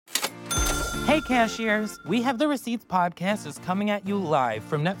Hey cashiers, We Have the Receipts podcast is coming at you live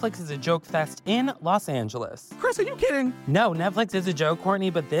from Netflix's A Joke Fest in Los Angeles. Chris, are you kidding? No, Netflix is a joke, Courtney,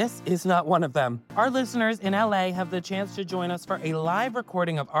 but this is not one of them. Our listeners in LA have the chance to join us for a live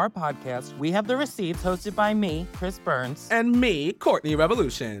recording of our podcast, We Have the Receipts, hosted by me, Chris Burns. And me, Courtney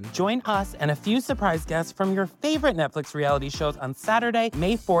Revolution. Join us and a few surprise guests from your favorite Netflix reality shows on Saturday,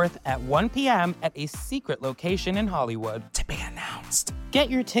 May 4th at 1 p.m. at a secret location in Hollywood. To be announced. Get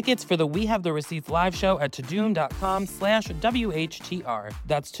your tickets for the We Have the Receipts live show at tudum.com/WHTR.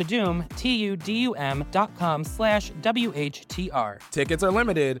 That's Tudum, TUDUM.com/WHTR. Tickets are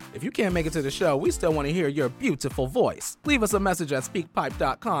limited. If you can't make it to the show, we still want to hear your beautiful voice. Leave us a message at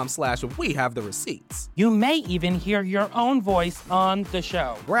speakpipe.com/We Have the Receipts. You may even hear your own voice on the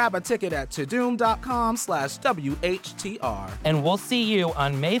show. Grab a ticket at tudum.com/WHTR. And we'll see you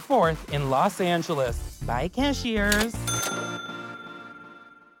on May 4th in Los Angeles. Bye, cashiers.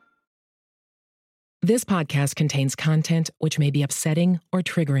 This podcast contains content which may be upsetting or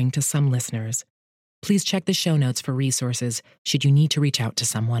triggering to some listeners. Please check the show notes for resources should you need to reach out to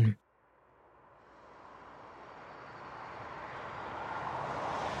someone.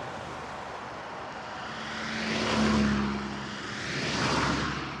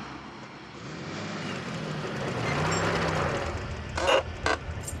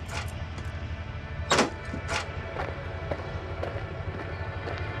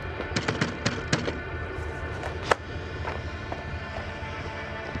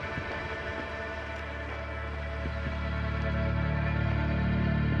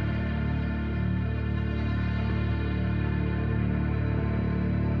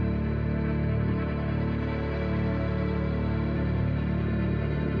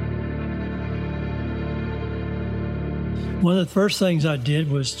 One of the first things I did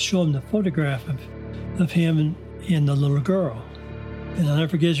was show him the photograph of him and the little girl. And I'll never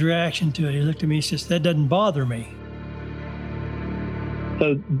forget his reaction to it. He looked at me and says, "That doesn't bother me."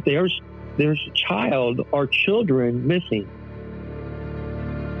 So there's a child or children missing.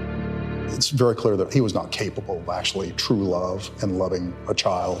 It's very clear that he was not capable of actually true love and loving a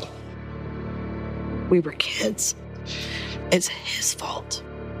child. We were kids. It's his fault.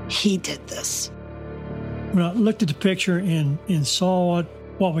 He did this. When I looked at the picture and saw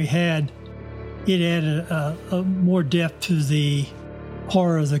what we had, it added a more depth to the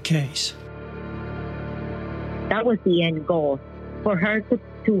horror of the case. That was the end goal, for her to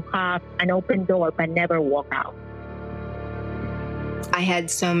have an open door but never walk out. I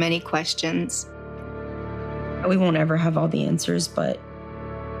had so many questions. We won't ever have all the answers, but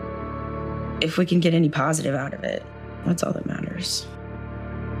if we can get any positive out of it, that's all that matters.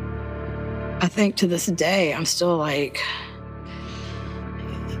 I think to this day, I'm still like,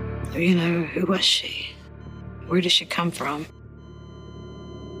 who was she? Where did she come from?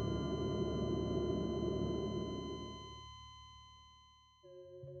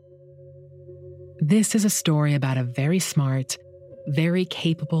 This is a story about a very smart, very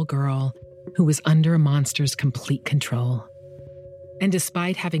capable girl who was under a monster's complete control. And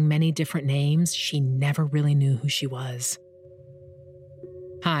despite having many different names, she never really knew who she was.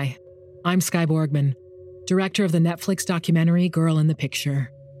 Hi, I'm Skye Borgman, director of the Netflix documentary Girl in the Picture.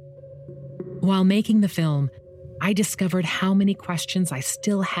 While making the film, I discovered how many questions I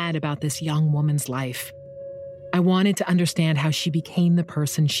still had about this young woman's life. I wanted to understand how she became the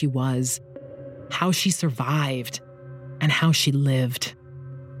person she was, how she survived, and how she lived.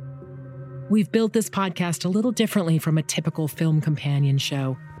 We've built this podcast a little differently from a typical film companion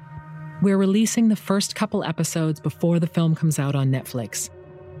show. We're releasing the first couple episodes before the film comes out on Netflix.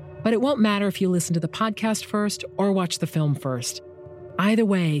 But it won't matter if you listen to the podcast first or watch the film first. Either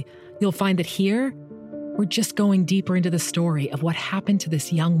way, you'll find that here, we're just going deeper into the story of what happened to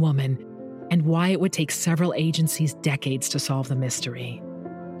this young woman and why it would take several agencies decades to solve the mystery.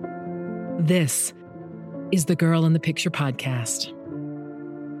 This is the Girl in the Picture podcast.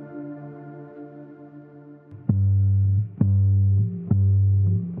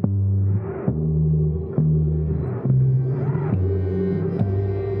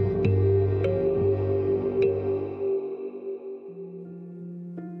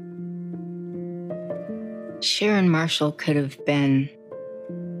 Sharon Marshall could have been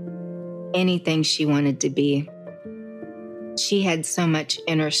anything she wanted to be. She had so much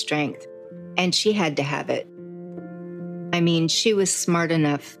inner strength, and she had to have it. I mean, she was smart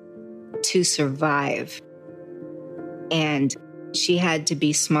enough to survive, and she had to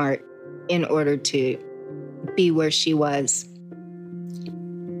be smart in order to be where she was.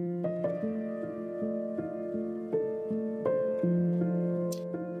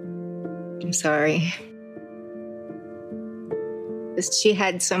 I'm sorry. She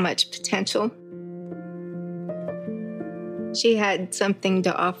had so much potential. She had something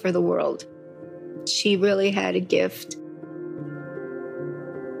to offer the world. She really had a gift.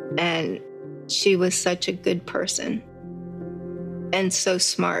 And she was such a good person. And so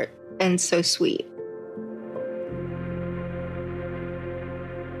smart and so sweet.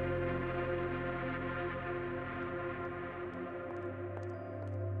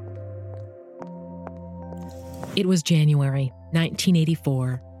 It was January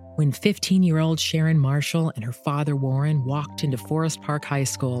 1984 when 15-year-old Sharon Marshall and her father Warren walked into Forest Park High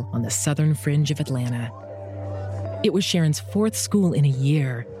School on the southern fringe of Atlanta. It was Sharon's fourth school in a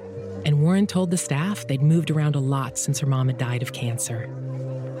year, and Warren told the staff they'd moved around a lot since her mom had died of cancer.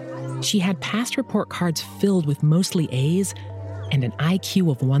 She had past report cards filled with mostly A's and an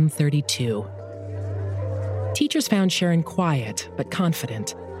IQ of 132. Teachers found Sharon quiet but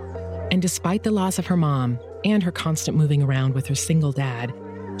confident, and despite the loss of her mom and her constant moving around with her single dad,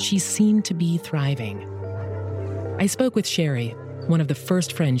 she seemed to be thriving. I spoke with Sherry, one of the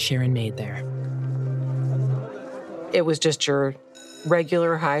first friends Sharon made there. It was just your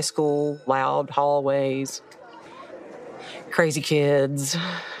regular high school, loud hallways, crazy kids.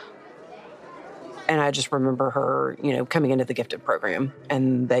 And I just remember her, coming into the gifted program,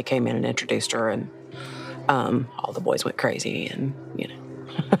 and they came in and introduced her, and all the boys went crazy, and,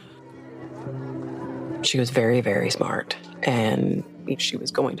 She was very, very smart, and she was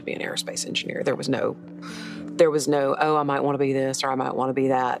going to be an aerospace engineer. There was no, oh, I might want to be this or I might want to be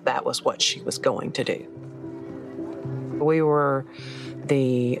that. That was what she was going to do. We were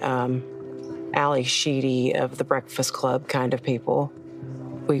the Ally Sheedy of the Breakfast Club kind of people.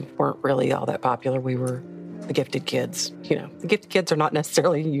 We weren't really all that popular. We were the gifted kids. The gifted kids are not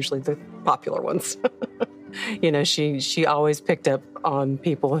necessarily usually the popular ones. She always picked up on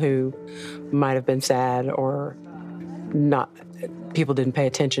people who might have been sad or not, people didn't pay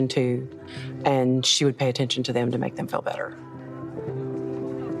attention to, and she would pay attention to them to make them feel better.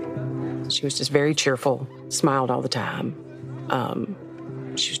 She was just very cheerful, smiled all the time.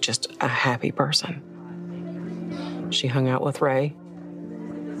 She was just a happy person. She hung out with Ray,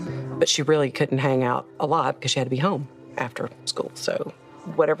 but she really couldn't hang out a lot because she had to be home after school. So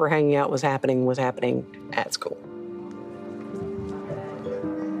whatever hanging out was happening at school.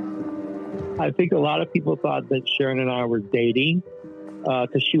 I think a lot of people thought that Sharon and I were dating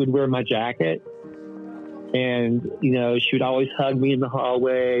because she would wear my jacket. And, she would always hug me in the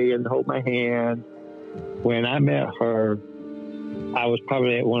hallway and hold my hand. When I met her, I was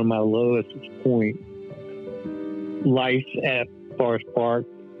probably at one of my lowest points. Life at Forest Park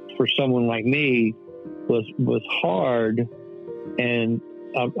for someone like me was hard. And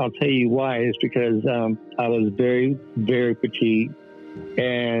I'll tell you why. It's because I was very, very petite.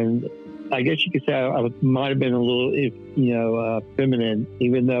 And I guess you could say I might have been a little, feminine,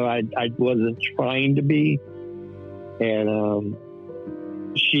 even though I wasn't trying to be. And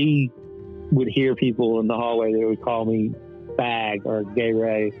she would hear people in the hallway that would call me fag or gay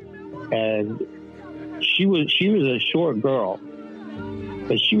Ray. And she was a short girl,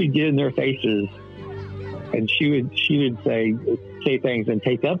 but she would get in their faces and she would say things and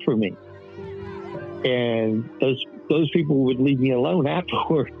take up for me. And those people would leave me alone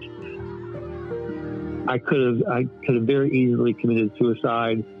afterwards. I could have very easily committed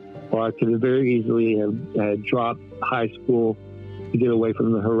suicide, or I could have very easily have dropped high school to get away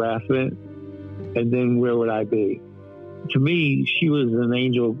from the harassment. And then where would I be? To me, she was an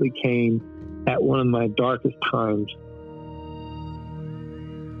angel that came at one of my darkest times.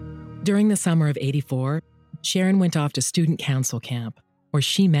 During the summer of '84, Sharon went off to student council camp, where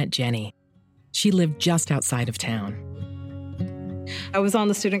she met Jenny. She lived just outside of town. I was on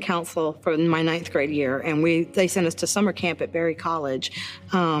the student council for my 9th grade year, and they sent us to summer camp at Berry College.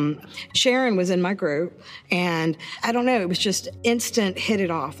 Sharon was in my group, and I don't know, it was just instant hit it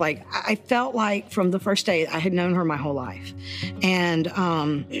off. Like, I felt like from the first day I had known her my whole life. And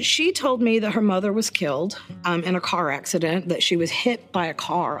she told me that her mother was killed in a car accident, that she was hit by a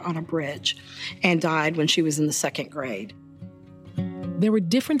car on a bridge and died when she was in the 2nd grade. There were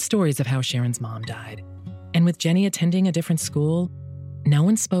different stories of how Sharon's mom died. And with Jenny attending a different school, no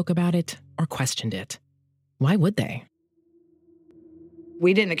one spoke about it or questioned it. Why would they?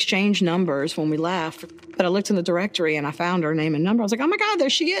 We didn't exchange numbers when we left, but I looked in the directory and I found her name and number. I was like, oh my God, there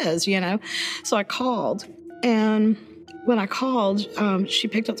she is, So I called, and when I called, she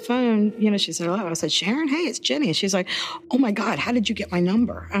picked up the phone. She said, hello. I said, Sharon, hey, it's Jenny. And she's like, oh my God, how did you get my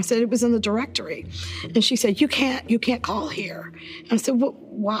number? I said, it was in the directory. And she said, you can't call here. And I said, well,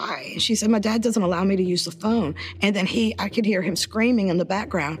 why? And she said, my dad doesn't allow me to use the phone. And then I could hear him screaming in the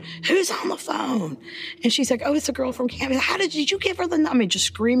background, who's on the phone? And she's like, oh, it's a girl from campus. Did you give her the number? Just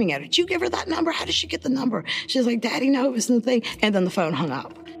screaming at her. Did you give her that number? How did she get the number? She's like, Daddy, no, it was the thing. And then the phone hung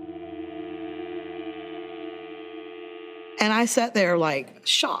up. And I sat there like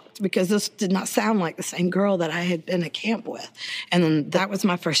shocked because this did not sound like the same girl that I had been at camp with. And then that was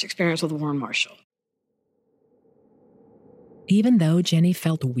my first experience with Warren Marshall. Even though Jenny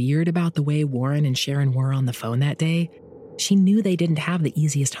felt weird about the way Warren and Sharon were on the phone that day, she knew they didn't have the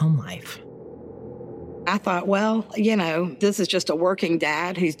easiest home life. I thought, well, this is just a working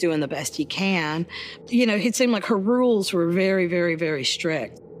dad who's doing the best he can. It seemed like her rules were very, very, very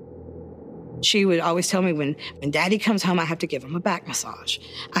strict. She would always tell me when Daddy comes home, I have to give him a back massage.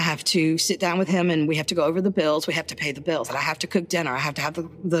 I have to sit down with him and we have to go over the bills. We have to pay the bills. I have to cook dinner. I have to have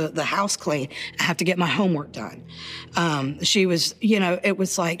the house clean. I have to get my homework done. She was, it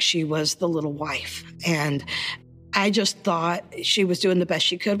was like she was the little wife. And I just thought she was doing the best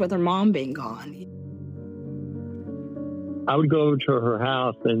she could with her mom being gone. I would go over to her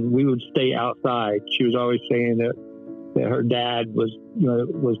house and we would stay outside. She was always saying that her dad was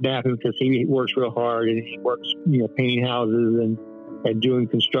napping because he works real hard and he works, painting houses and doing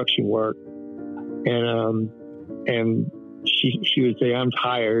construction work. And she would say, I'm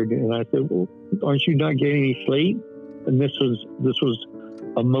tired. And I said, well, aren't you not getting any sleep? And this was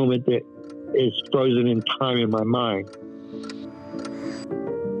a moment that is frozen in time in my mind.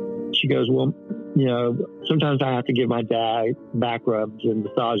 She goes, well, sometimes I have to give my dad back rubs and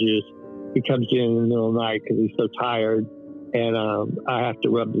massages. He comes in the middle of the night because he's so tired, and I have to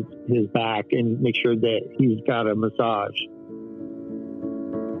rub his back and make sure that he's got a massage.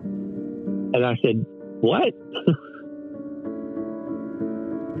 And I said, what?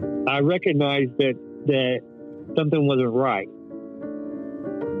 I recognized that something wasn't right.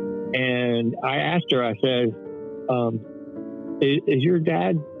 And I asked her, I said, is your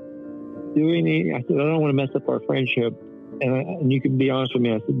dad doing anything? I said, I don't want to mess up our friendship. And you can be honest with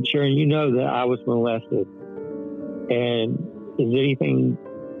me. I said, Sharon, you know that I was molested. And is anything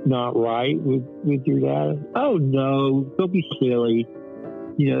not right with your dad? Oh, no, don't be silly.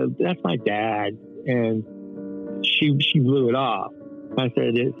 That's my dad. And she blew it off. I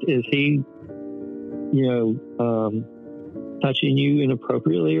said, is he, touching you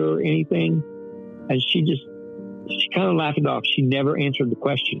inappropriately or anything? And she kind of laughed it off. She never answered the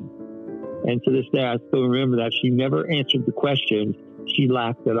question. And to this day, I still remember that. She never answered the question. She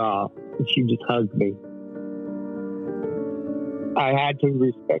laughed it off, and she just hugged me. I had to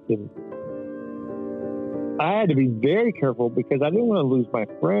respect him. I had to be very careful because I didn't want to lose my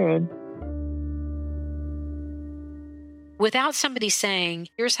friend. Without somebody saying,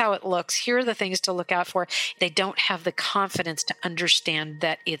 here's how it looks, here are the things to look out for, they don't have the confidence to understand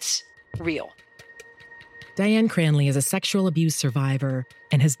that it's real. Diane Cranley is a sexual abuse survivor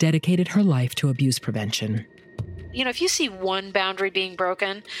and has dedicated her life to abuse prevention. If you see one boundary being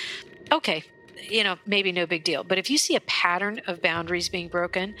broken, okay, maybe no big deal. But if you see a pattern of boundaries being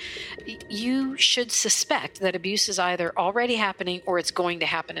broken, you should suspect that abuse is either already happening or it's going to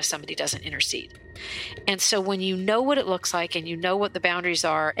happen if somebody doesn't intercede. And so when you know what it looks like and you know what the boundaries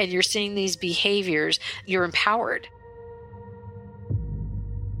are and you're seeing these behaviors, you're empowered.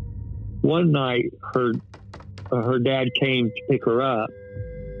 One night, her dad came to pick her up,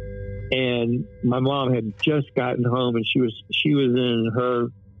 and my mom had just gotten home, and she was in her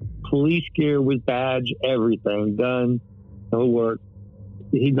police gear with badge, everything done, no work.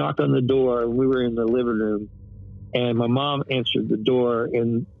 He knocked on the door, and we were in the living room, and my mom answered the door,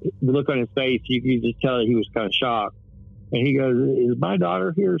 and the look on his face, you could just tell that he was kind of shocked. And he goes, "Is my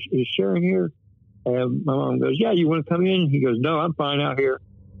daughter here? Is Sharon here?" And my mom goes, "Yeah, you want to come in?" He goes, "No, I'm fine out here.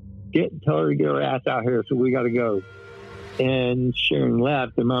 Tell her to get her ass out here, so we got to go." And Sharon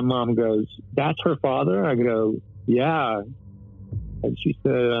left, and my mom goes, "That's her father?" I go, "Yeah." And she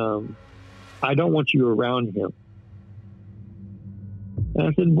said, "I don't want you around him." And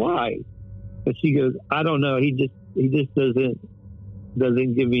I said, "Why?" And she goes, "I don't know. He just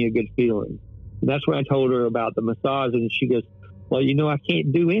doesn't give me a good feeling." And that's when I told her about the massage, and she goes, "Well, I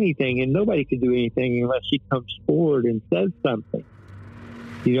can't do anything, and nobody can do anything unless she comes forward and says something."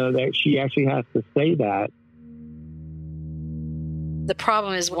 That she actually has to say that. The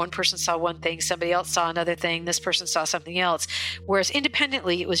problem is one person saw one thing, somebody else saw another thing, this person saw something else. Whereas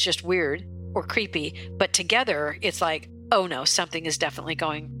independently, it was just weird or creepy. But together, it's like, oh no, something is definitely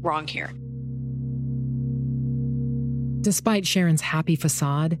going wrong here. Despite Sharon's happy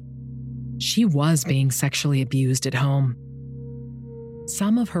facade, she was being sexually abused at home.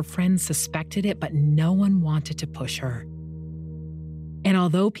 Some of her friends suspected it, but no one wanted to push her. And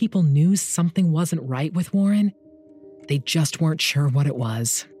although people knew something wasn't right with Warren, they just weren't sure what it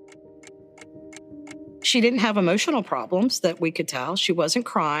was. She didn't have emotional problems that we could tell. She wasn't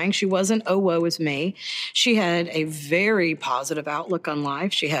crying. She wasn't, oh, woe is me. She had a very positive outlook on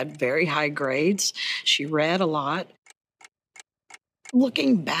life. She had very high grades. She read a lot.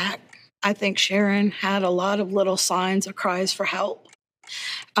 Looking back, I think Sharon had a lot of little signs of cries for help.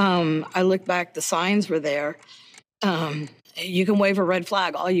 I look back, the signs were there. You can wave a red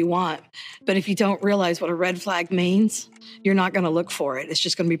flag all you want, but if you don't realize what a red flag means, you're not going to look for it. It's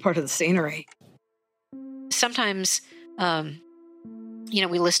just going to be part of the scenery. Sometimes,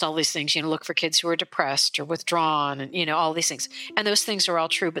 we list all these things, look for kids who are depressed or withdrawn and, all these things. And those things are all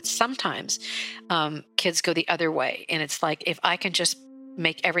true. But sometimes kids go the other way. And it's like, if I can just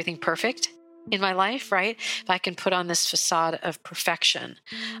make everything perfect in my life, right? If I can put on this facade of perfection,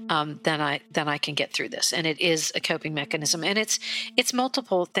 then I can get through this. And it is a coping mechanism. And it's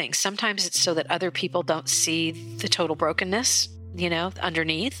multiple things. Sometimes it's so that other people don't see the total brokenness,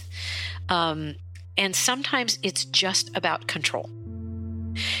 underneath. And sometimes it's just about control.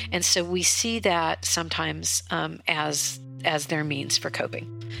 And so we see that sometimes as their means for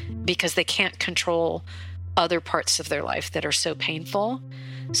coping, because they can't control other parts of their life that are so painful.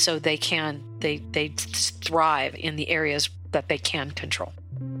 So they thrive in the areas that they can control.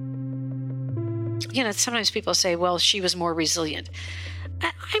 Sometimes people say, well, she was more resilient.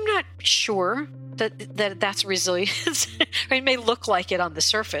 I'm not sure that's resilience. It may look like it on the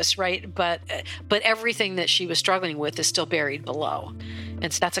surface, right? But everything that she was struggling with is still buried below.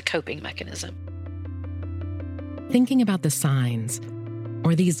 And so that's a coping mechanism. Thinking about the signs,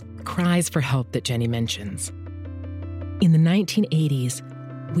 or these cries for help that Jenny mentions. In the 1980s,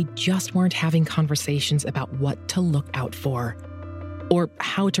 we just weren't having conversations about what to look out for, or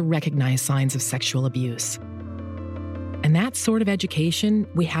how to recognize signs of sexual abuse. And that sort of education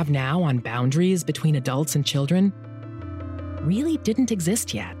we have now on boundaries between adults and children really didn't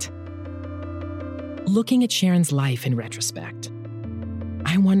exist yet. Looking at Sharon's life in retrospect,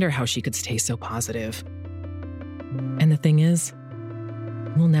 I wonder how she could stay so positive. And the thing is,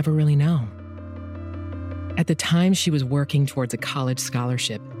 we'll never really know. At the time, she was working towards a college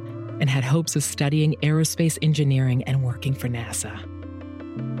scholarship and had hopes of studying aerospace engineering and working for NASA.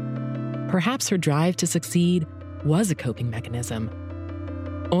 Perhaps her drive to succeed was a coping mechanism.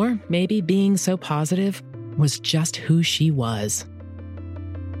 Or maybe being so positive was just who she was.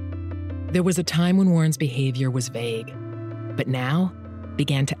 There was a time when Warren's behavior was vague, but now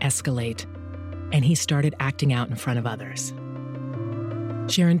began to escalate, and he started acting out in front of others.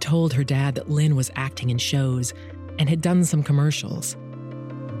 Sharon told her dad that Lynn was acting in shows and had done some commercials.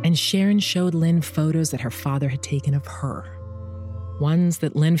 And Sharon showed Lynn photos that her father had taken of her. Ones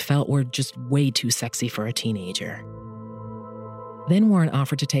that Lynn felt were just way too sexy for a teenager. Then Warren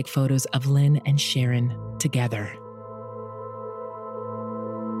offered to take photos of Lynn and Sharon together.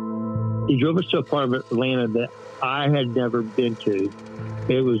 He drove us to a part of Atlanta that I had never been to.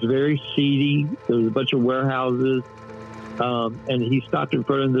 It was very seedy. There was a bunch of warehouses. And he stopped in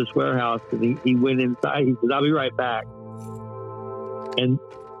front of this warehouse and he went inside. He said, "I'll be right back." And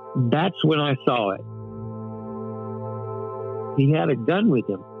that's when I saw it. He had a gun with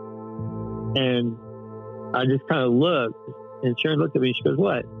him. And I just kind of looked, and Sharon looked at me and she goes,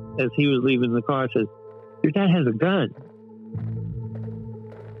 "What?" As he was leaving the car, I said, "Your dad has a gun."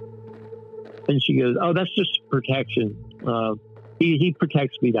 And she goes, "Oh, that's just protection. He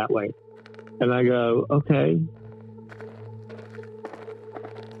protects me that way." And I go, "Okay."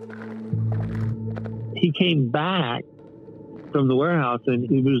 He came back from the warehouse and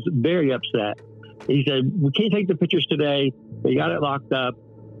he was very upset. He said, "We can't take the pictures today. They got it locked up."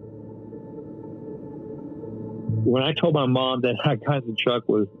 When I told my mom that I got in the truck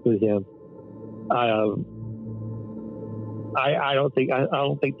with him, I don't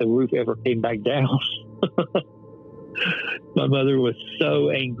think the roof ever came back down. My mother was so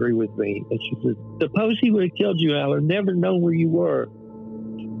angry with me, and she said, "Suppose he would have killed you, I would have never known where you were."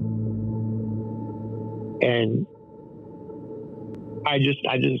 And I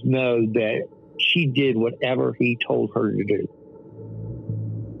just know that she did whatever he told her to do.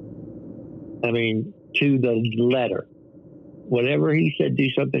 I mean, to the letter. Whatever he said, do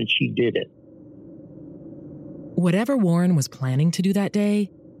something, she did it. Whatever Warren was planning to do that day,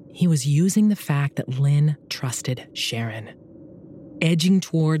 he was using the fact that Lynn trusted Sharon. Edging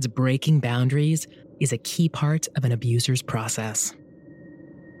towards breaking boundaries is a key part of an abuser's process.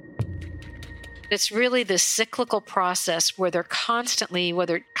 It's really this cyclical process where they're constantly,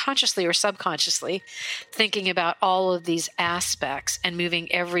 whether consciously or subconsciously, thinking about all of these aspects and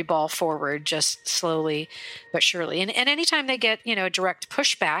moving every ball forward just slowly but surely. And anytime they get, direct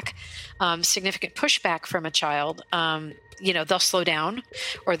pushback, significant pushback from a child, they'll slow down,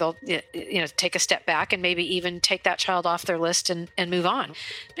 or they'll, take a step back and maybe even take that child off their list and move on.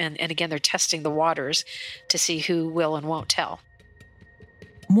 And again, they're testing the waters to see who will and won't tell.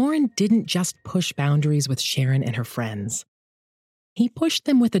 Warren didn't just push boundaries with Sharon and her friends. He pushed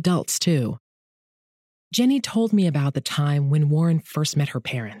them with adults, too. Jenny told me about the time when Warren first met her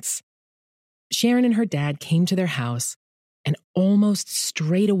parents. Sharon and her dad came to their house, and almost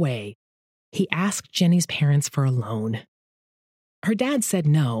straight away, he asked Jenny's parents for a loan. Her dad said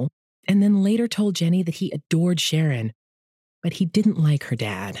no, and then later told Jenny that he adored Sharon, but he didn't like her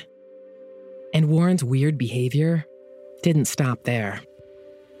dad. And Warren's weird behavior didn't stop there.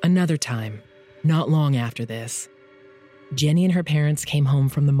 Another time, not long after this, Jenny and her parents came home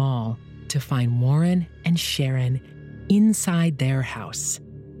from the mall to find Warren and Sharon inside their house.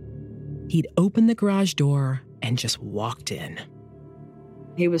 He'd opened the garage door and just walked in.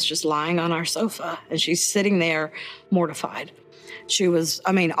 He was just lying on our sofa, and she's sitting there mortified. She was,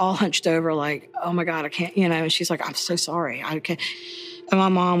 all hunched over like, oh my God, I can't, and she's like, I'm so sorry. I can't. And my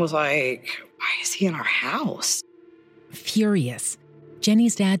mom was like, why is he in our house? Furious,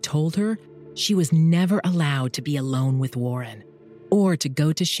 Jenny's dad told her she was never allowed to be alone with Warren or to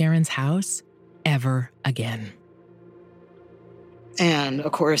go to Sharon's house ever again. And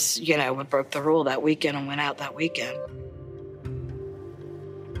of course, we broke the rule that weekend and went out that weekend.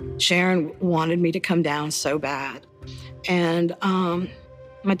 Sharon wanted me to come down so bad. And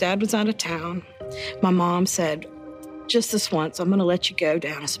my dad was out of town. My mom said, just this once, I'm going to let you go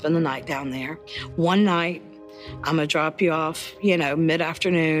down and spend the night down there. One night, I'm going to drop you off,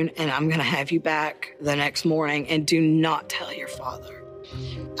 mid-afternoon, and I'm going to have you back the next morning, and do not tell your father.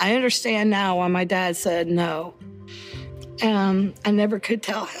 I understand now why my dad said no. I never could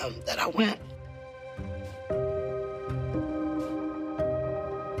tell him that I went.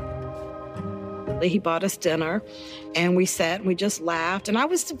 He bought us dinner, and we sat and we just laughed. And I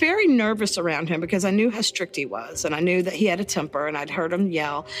was very nervous around him because I knew how strict he was, and I knew that he had a temper, and I'd heard him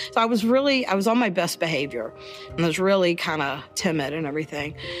yell. So I was on my best behavior, and I was really kind of timid and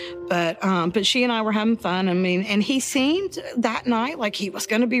everything. But she and I were having fun. And he seemed that night like he was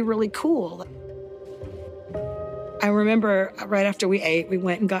going to be really cool. I remember right after we ate, we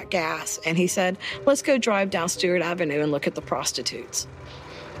went and got gas, and he said, let's go drive down Stewart Avenue and look at the prostitutes.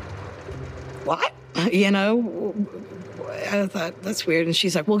 What? I thought, that's weird. And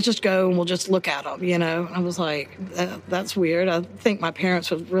she's like, we'll just go and we'll just look at them, I was like, that's weird. I think my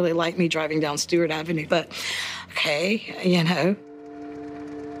parents would really like me driving down Stewart Avenue, but okay,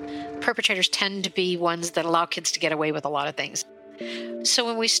 Perpetrators tend to be ones that allow kids to get away with a lot of things. So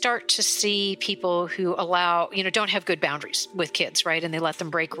when we start to see people who allow, don't have good boundaries with kids, right? And they let them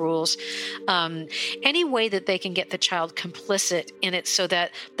break rules, any way that they can get the child complicit in it so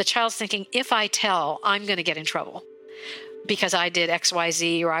that the child's thinking, if I tell, I'm going to get in trouble because I did X, Y,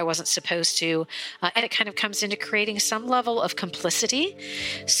 Z, or I wasn't supposed to. And it kind of comes into creating some level of complicity.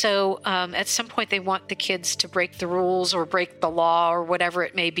 So at some point they want the kids to break the rules or break the law or whatever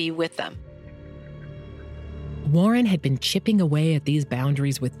it may be with them. Warren had been chipping away at these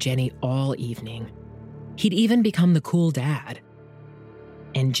boundaries with Jenny all evening. He'd even become the cool dad.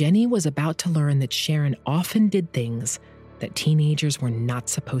 And Jenny was about to learn that Sharon often did things that teenagers were not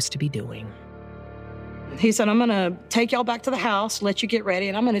supposed to be doing. He said, I'm going to take y'all back to the house, let you get ready,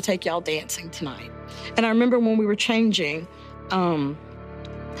 and I'm going to take y'all dancing tonight. And I remember when we were changing,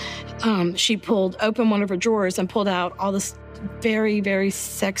 she pulled open one of her drawers and pulled out all this very, very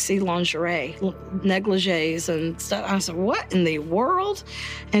sexy lingerie, negligees and stuff. I said, what in the world?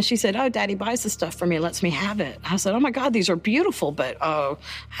 And she said, oh, Daddy buys the stuff for me and lets me have it. I said, oh my God, these are beautiful, but oh,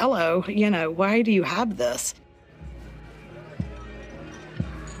 hello, why do you have this?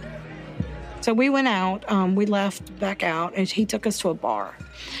 So we went out, we left back out, and he took us to a bar.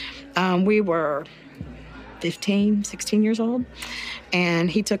 We were 15, 16 years old.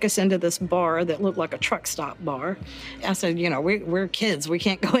 And he took us into this bar that looked like a truck stop bar. I said, we're kids. We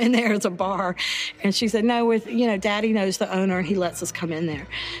can't go in there as a bar. And she said, no, Daddy knows the owner and he lets us come in there.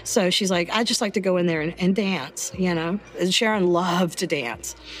 So she's like, I'd just like to go in there and dance, And Sharon loved to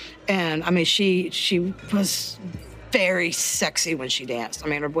dance. And she was very sexy when she danced.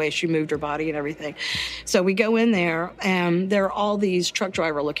 Her way she moved her body and everything. So we go in there, and there are all these truck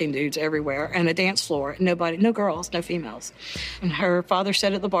driver-looking dudes everywhere, and a dance floor. No girls, no females. And her father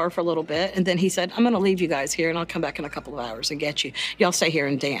sat at the bar for a little bit, and then he said, I'm going to leave you guys here, and I'll come back in a couple of hours and get you. Y'all stay here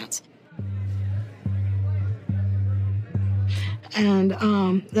and dance. and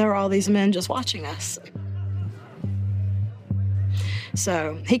there were all these men just watching us.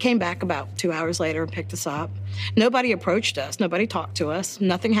 So he came back about 2 hours later and picked us up. Nobody approached us. Nobody talked to us.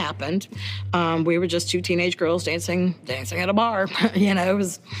 Nothing happened. We were just two teenage girls dancing at a bar. You know, it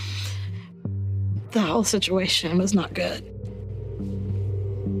was, the whole situation was not good.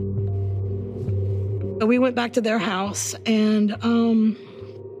 We went back to their house, and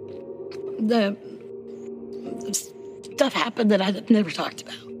the stuff happened that I never talked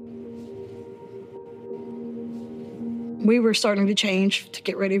about. We were starting to change to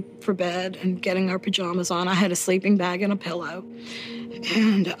get ready for bed and getting our pajamas on. I had a sleeping bag and a pillow.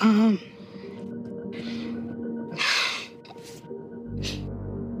 And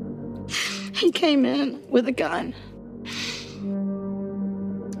he came in with a gun.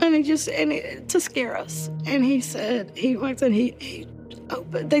 And to scare us. And he said, he walked in, he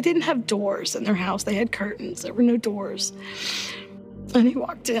opened. They didn't have doors in their house. They had curtains. There were no doors. And he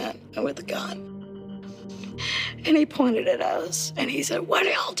walked in with a gun. And he pointed at us, and he said, "What are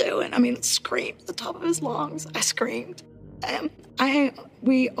y'all doing?" I mean, screamed at the top of his lungs. I screamed.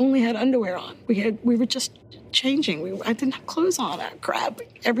 We only had underwear on. We were just changing. I didn't have clothes on. I grabbed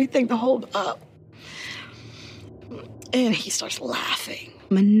everything to hold up. And he starts laughing,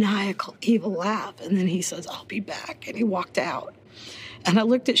 maniacal, evil laugh. And then he says, "I'll be back." And he walked out. And I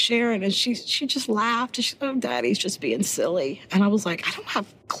looked at Sharon, and she just laughed. And she said, "Oh, Daddy's just being silly." And I was like, I don't have,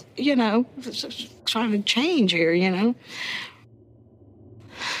 just trying to change here,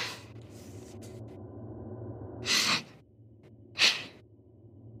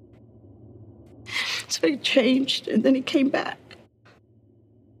 So he changed, and then he came back.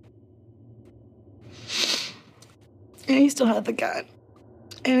 And he still had the gun.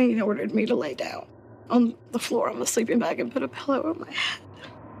 And he ordered me to lay down on the floor on the sleeping bag and put a pillow on my head.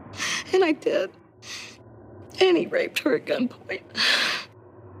 And I did. And he raped her at gunpoint.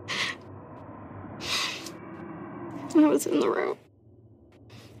 And I was in the room.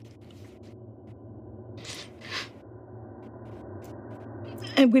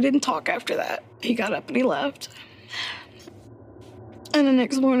 And we didn't talk after that. He got up and he left. And the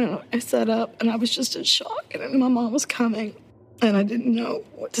next morning I sat up and I was just in shock. And my mom was coming. And I didn't know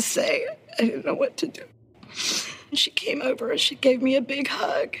what to say. I didn't know what to do. And she came over and she gave me a big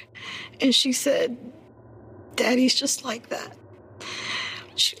hug. And she said, "Daddy's just like that."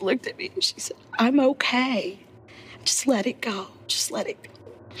 She looked at me and she said, "I'm okay. Just let it go. Just let it go."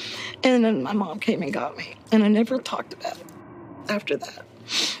 And then my mom came and got me. And I never talked about it after that.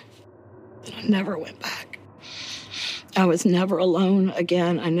 And I never went back. I was never alone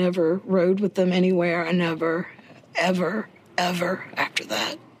again. I never rode with them anywhere. I never, ever, ever after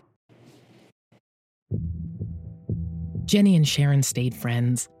that. Jenny and Sharon stayed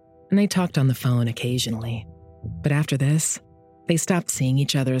friends, and they talked on the phone occasionally. But after this, they stopped seeing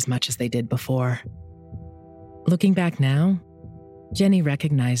each other as much as they did before. Looking back now, Jenny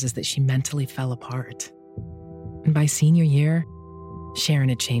recognizes that she mentally fell apart. And by senior year, Sharon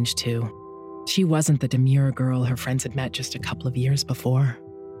had changed too. She wasn't the demure girl her friends had met just a couple of years before.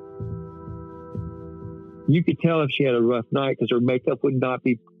 You could tell if she had a rough night because her makeup would not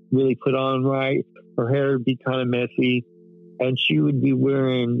be really put on right. Her hair would be kind of messy. And she would be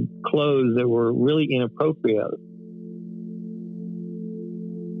wearing clothes that were really inappropriate.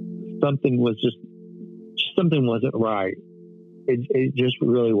 Something wasn't right. It just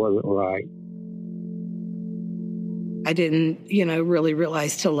really wasn't right. I didn't, really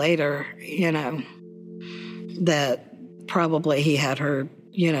realize till later, that probably he had her,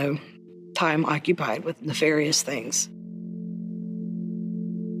 time occupied with nefarious things.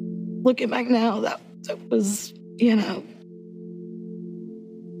 Looking back now, that was,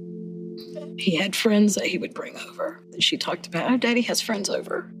 he had friends that he would bring over. She talked about, "Oh, Daddy has friends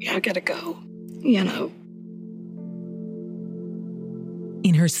over. Yeah, I gotta go,"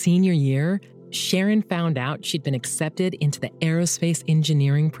 In her senior year, Sharon found out she'd been accepted into the aerospace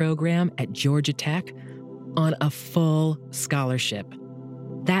engineering program at Georgia Tech on a full scholarship.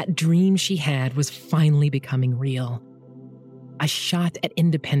 That dream she had was finally becoming real. A shot at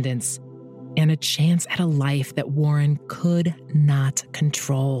independence and a chance at a life that Warren could not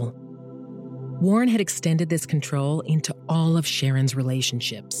control. Warren had extended this control into all of Sharon's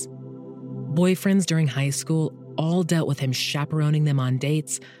relationships. Boyfriends during high school all dealt with him chaperoning them on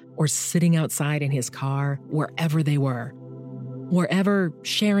dates or sitting outside in his car wherever they were. Wherever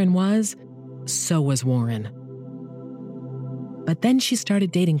Sharon was, so was Warren. But then she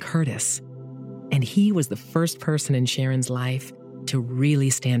started dating Curtis, and he was the first person in Sharon's life to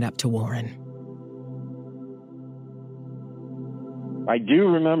really stand up to Warren. I do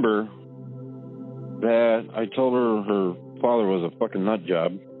remember that I told her father was a fucking nut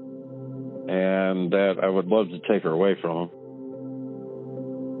job, and that I would love to take her away from him.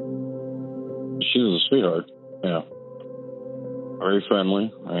 She was a sweetheart, yeah. Very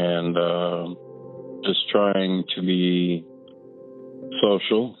friendly, and just trying to be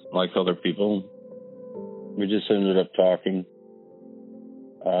social like other people. We just ended up talking.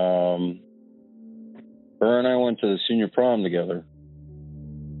 Her and I went to the senior prom together.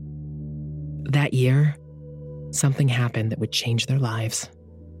 That year, something happened that would change their lives.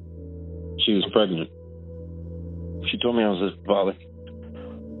 She was pregnant. She told me I was his father.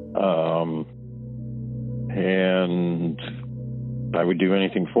 And I would do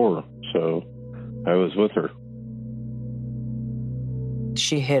anything for her. So I was with her.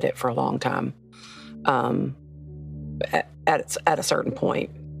 She hid it for a long time. At a certain point,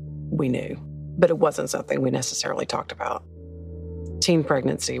 we knew, but it wasn't something we necessarily talked about. Teen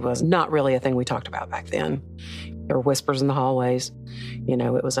pregnancy was not really a thing we talked about back then. There were whispers in the hallways. You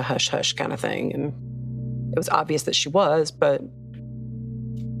know, it was a hush-hush kind of thing, and it was obvious that she was, but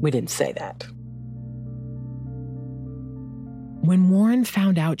we didn't say that. When Warren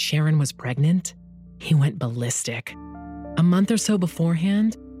found out Sharon was pregnant, he went ballistic. A month or so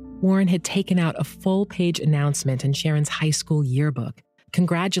beforehand, Warren had taken out a full-page announcement in Sharon's high school yearbook,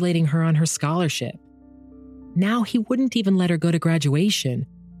 congratulating her on her scholarship. Now he wouldn't even let her go to graduation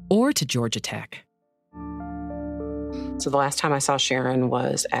or to Georgia Tech. So the last time I saw Sharon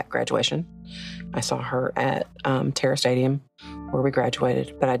was at graduation. I saw her at Terra Stadium, where we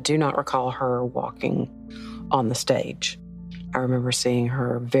graduated, but I do not recall her walking on the stage. I remember seeing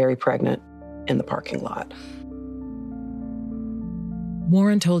her very pregnant in the parking lot.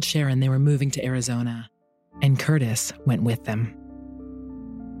 Warren told Sharon they were moving to Arizona, and Curtis went with them.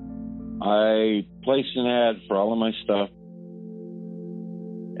 I placed an ad for all of my stuff,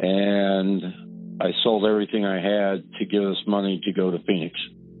 and I sold everything I had to give us money to go to Phoenix.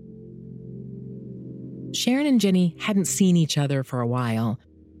 Sharon and Jenny hadn't seen each other for a while,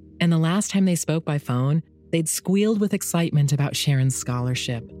 and the last time they spoke by phone, they'd squealed with excitement about Sharon's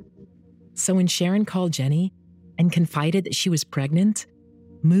scholarship. So when Sharon called Jenny and confided that she was pregnant,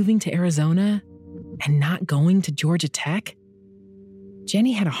 moving to Arizona, and not going to Georgia Tech,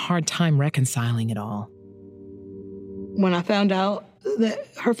 Jenny had a hard time reconciling it all. When I found out that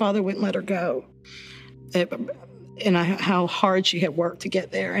her father wouldn't let her go, how hard she had worked to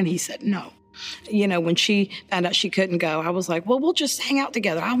get there, and he said no. You know, when she found out she couldn't go, I was like, well, we'll just hang out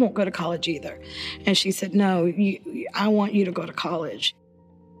together. I won't go to college either. And she said, no, I want you to go to college.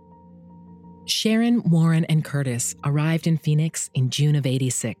 Sharon, Warren, and Curtis arrived in Phoenix in June of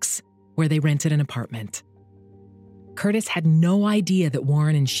 '86, where they rented an apartment. Curtis had no idea that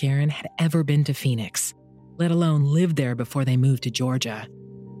Warren and Sharon had ever been to Phoenix, let alone lived there before they moved to Georgia.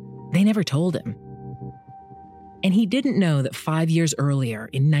 They never told him. And he didn't know that 5 years earlier,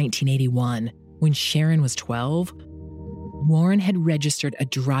 in 1981, when Sharon was 12, Warren had registered a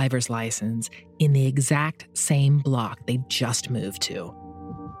driver's license in the exact same block they'd just moved to.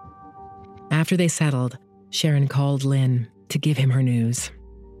 After they settled, Sharon called Lynn to give him her news.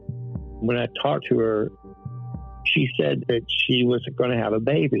 When I talked to her, she said that she was going to have a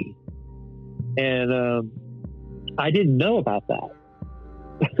baby. And I didn't know about that.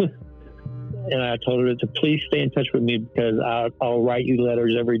 And I told her to please stay in touch with me because I'll write you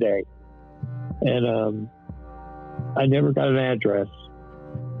letters every day. And I never got an address,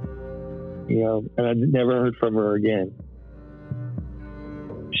 and I never heard from her again.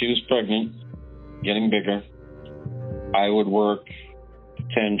 She was pregnant, getting bigger. I would work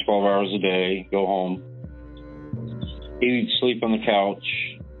 10, 12 hours a day, go home. He'd sleep on the couch.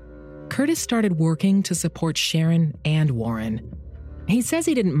 Curtis started working to support Sharon and Warren. He says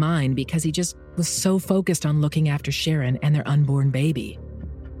he didn't mind because he just was so focused on looking after Sharon and their unborn baby.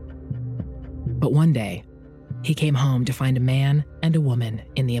 But one day, he came home to find a man and a woman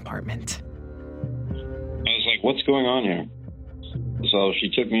in the apartment. I was like, what's going on here? So she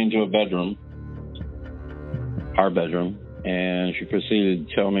took me into a bedroom, our bedroom, and she proceeded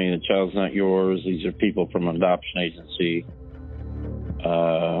to tell me the child's not yours. These are people from an adoption agency.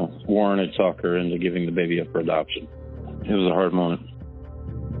 Warren had talked her into giving the baby up for adoption. It was a hard moment.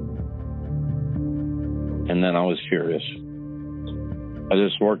 And then I was furious. I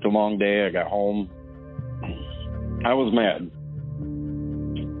just worked a long day. I got home. I was mad.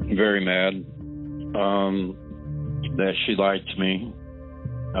 Very mad. That she lied to me.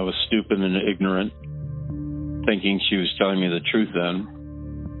 I was stupid and ignorant, thinking she was telling me the truth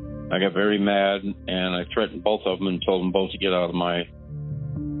then. I got very mad, and I threatened both of them and told them both to get out of my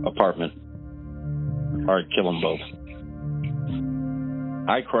apartment, or I'd kill them both.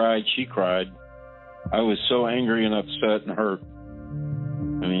 I cried, she cried. I was so angry and upset and hurt.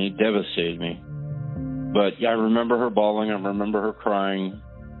 I mean, it devastated me. But I remember her bawling. I remember her crying.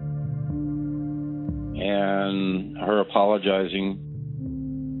 And her apologizing.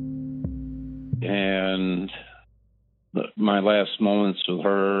 And my last moments with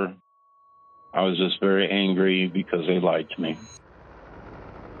her, I was just very angry because they lied to me.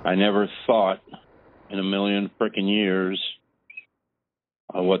 I never thought in a million frickin' years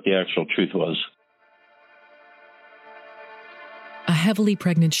what the actual truth was. A heavily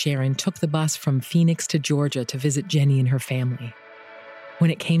pregnant Sharon took the bus from Phoenix to Georgia to visit Jenny and her family.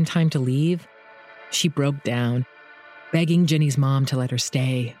 When it came time to leave, she broke down, begging Jenny's mom to let her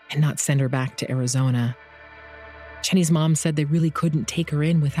stay and not send her back to Arizona. Jenny's mom said they really couldn't take her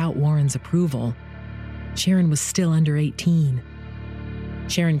in without Warren's approval. Sharon was still under 18.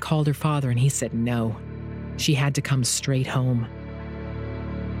 Sharon called her father and he said no. She had to come straight home.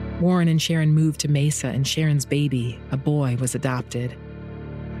 Warren and Sharon moved to Mesa and Sharon's baby, a boy, was adopted.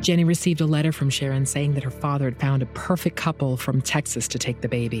 Jenny received a letter from Sharon saying that her father had found a perfect couple from Texas to take the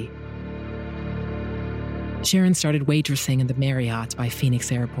baby. Sharon started waitressing in the Marriott by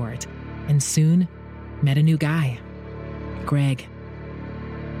Phoenix Airport and soon met a new guy, Greg.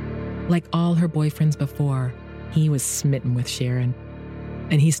 Like all her boyfriends before, he was smitten with Sharon,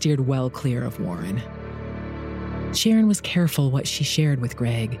 and he steered well clear of Warren. Sharon was careful what she shared with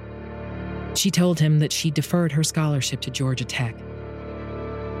Greg. She told him that she deferred her scholarship to Georgia Tech,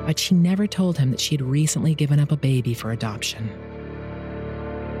 but she never told him that she had recently given up a baby for adoption.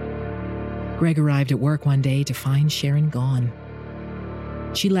 Greg arrived at work one day to find Sharon gone.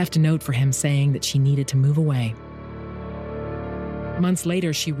 She left a note for him saying that she needed to move away. Months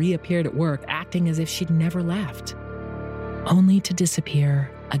later, she reappeared at work, acting as if she'd never left, only to disappear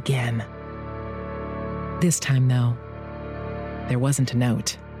again. This time, though, there wasn't a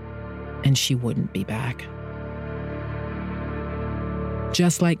note, and she wouldn't be back.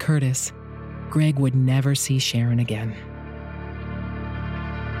 Just like Curtis, Greg would never see Sharon again.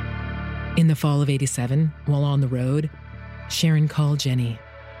 In the fall of '87, while on the road, Sharon called Jenny.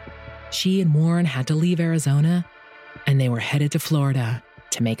 She and Warren had to leave Arizona, and they were headed to Florida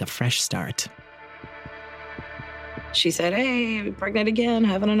to make a fresh start. She said, hey, I'm pregnant again,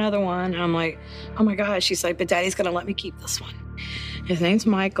 having another one. And I'm like, oh my God. She's like, but Daddy's going to let me keep this one. His name's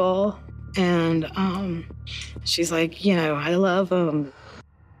Michael. And she's like, you know, I love him.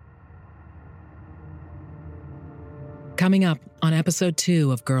 Coming up on episode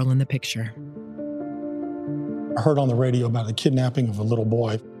 2 of Girl in the Picture. I heard on the radio about the kidnapping of a little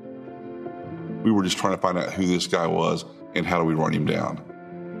boy. We were just trying to find out who this guy was and how do we run him down.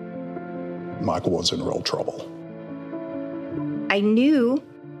 Michael was in real trouble. I knew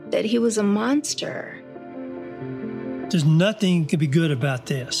that he was a monster. There's nothing could be good about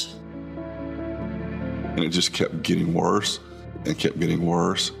this. And it just kept getting worse and kept getting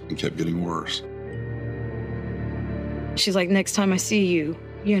worse and kept getting worse. She's like, next time I see you,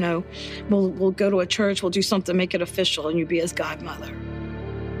 you know, we'll go to a church, we'll do something, make it official, and you be his godmother.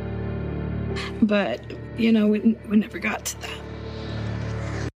 But, you know, we never got to that.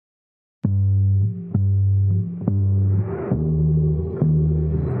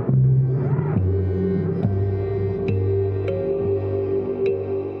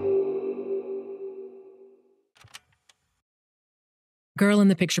 Girl in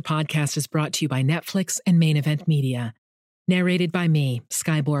the Picture podcast is brought to you by Netflix and Main Event Media. Narrated by me,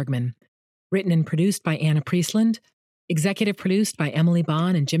 Sky Borgman. Written and produced by Anna Priestland. Executive produced by Emily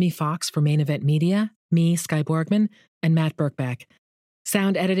Bond and Jimmy Fox for Main Event Media, me, Sky Borgman, and Matt Birkbeck.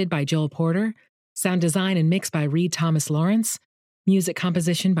 Sound edited by Joel Porter. Sound design and mix by Reed Thomas Lawrence. Music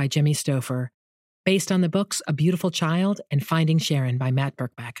composition by Jimmy Stouffer. Based on the books A Beautiful Child and Finding Sharon by Matt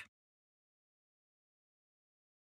Birkbeck.